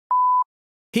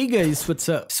Hey guys,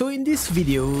 what's up? So in this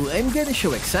video, I'm gonna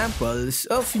show examples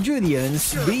of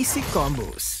Julian'S basic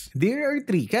combos. There are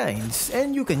 3 kinds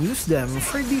and you can use them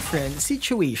for different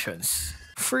situations.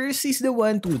 First is the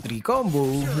 1-2-3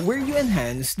 combo where you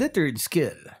enhance the third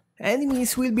skill.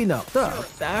 Enemies will be knocked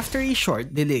up after a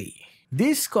short delay.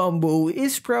 This combo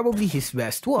is probably his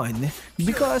best one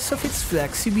because of its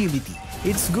flexibility.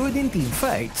 It's good in team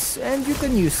fights and you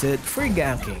can use it for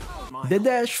ganking. The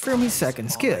dash from his second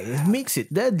skill makes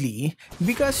it deadly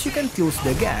because you can close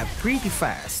the gap pretty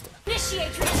fast.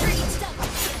 Initiate retreat!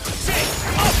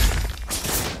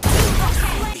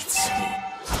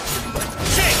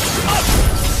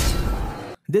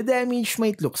 The damage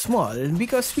might look small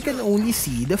because we can only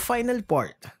see the final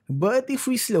part. But if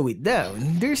we slow it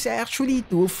down, there's actually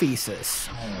 2 phases.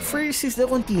 First is the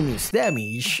continuous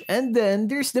damage and then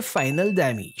there's the final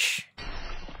damage.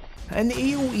 An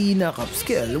AoE knock-up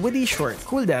skill with a short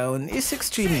cooldown is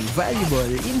extremely valuable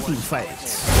in team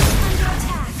fights.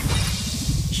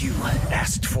 You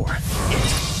asked for it.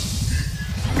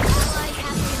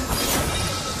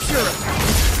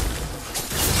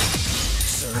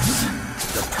 Serves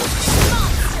the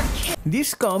purpose.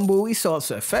 This combo is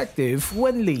also effective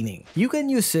when laning. You can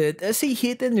use it as a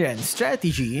hit-and-run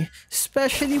strategy,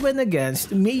 especially when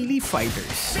against melee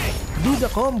fighters. Do the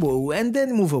combo and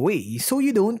then move away so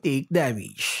you don't take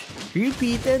damage.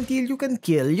 Repeat until you can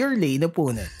kill your lane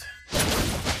opponent.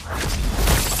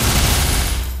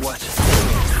 What?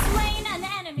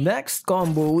 Next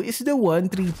combo is the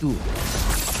 1-3-2.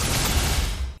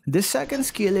 The second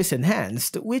skill is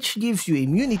enhanced, which gives you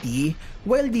immunity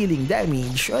while dealing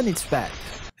damage on its path.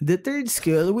 The third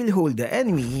skill will hold the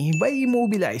enemy by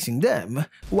immobilizing them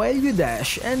while you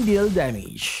dash and deal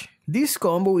damage. This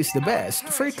combo is the best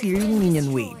for clearing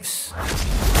minion waves.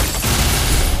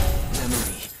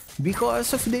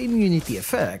 Because of the immunity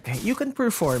effect, you can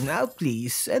perform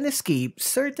outplays and escape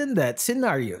certain death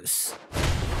scenarios.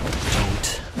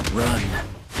 Don't run.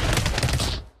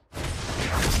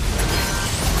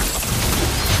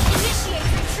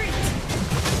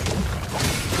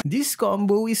 This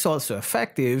combo is also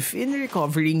effective in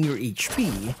recovering your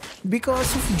HP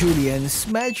because of Julian'S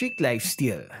magic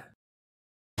lifesteal.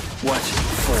 What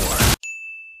for?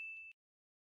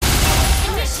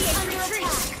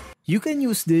 You can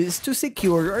use this to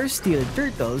secure or steal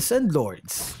turtles and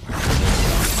lords.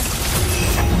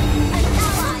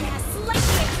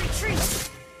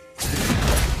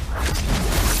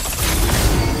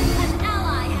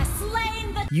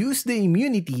 Use the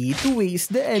immunity to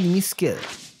waste the enemy skill.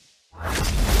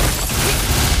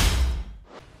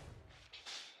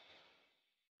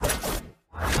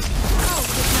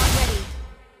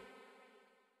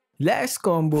 Last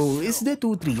combo is the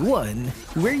 2-3-1,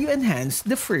 where you enhance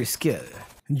the first skill.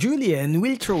 Julian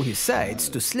will throw his sights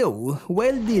to slow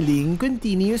while dealing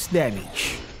continuous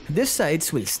damage. The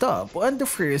sights will stop on the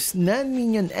first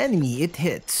non-minion enemy it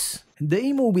hits. The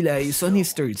immobilize on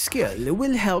his third skill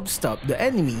will help stop the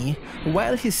enemy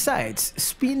while his sights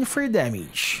spin for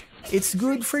damage. It's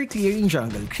good for clearing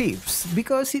jungle creeps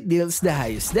because it deals the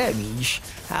highest damage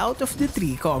out of the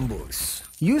 3 combos.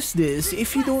 Use this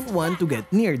if you don't want to get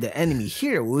near the enemy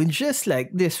hero, just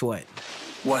like this one.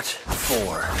 What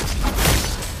for?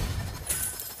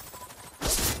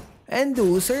 And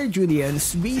those are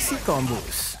Julian'S basic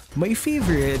combos. My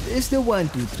favorite is the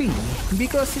 1-2-3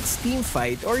 because it's team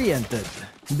fight oriented.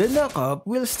 The knock-up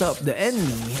will stop the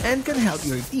enemy and can help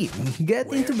your team get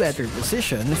into better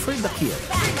position for the kill.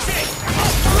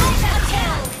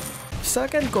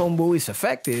 Second combo is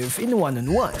effective in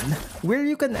 1-on-1, where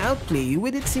you can outplay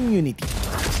with its immunity.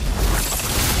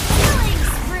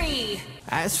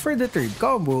 As for the third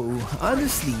combo,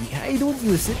 honestly, I don't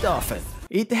use it often.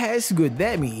 It has good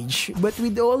damage, but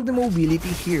with all the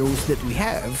mobility heroes that we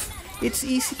have, it's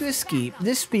easy to escape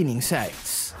the spinning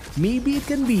sights. Maybe it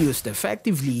can be used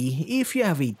effectively if you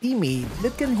have a teammate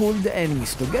that can hold the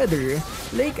enemies together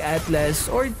like Atlas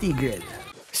or Tigreal.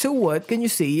 So what can you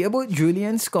say about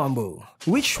Julian'S combo?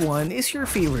 Which one is your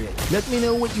favorite? Let me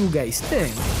know what you guys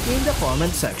think in the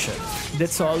comment section.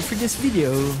 That's all for this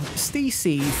video. Stay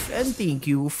safe and thank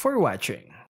you for watching.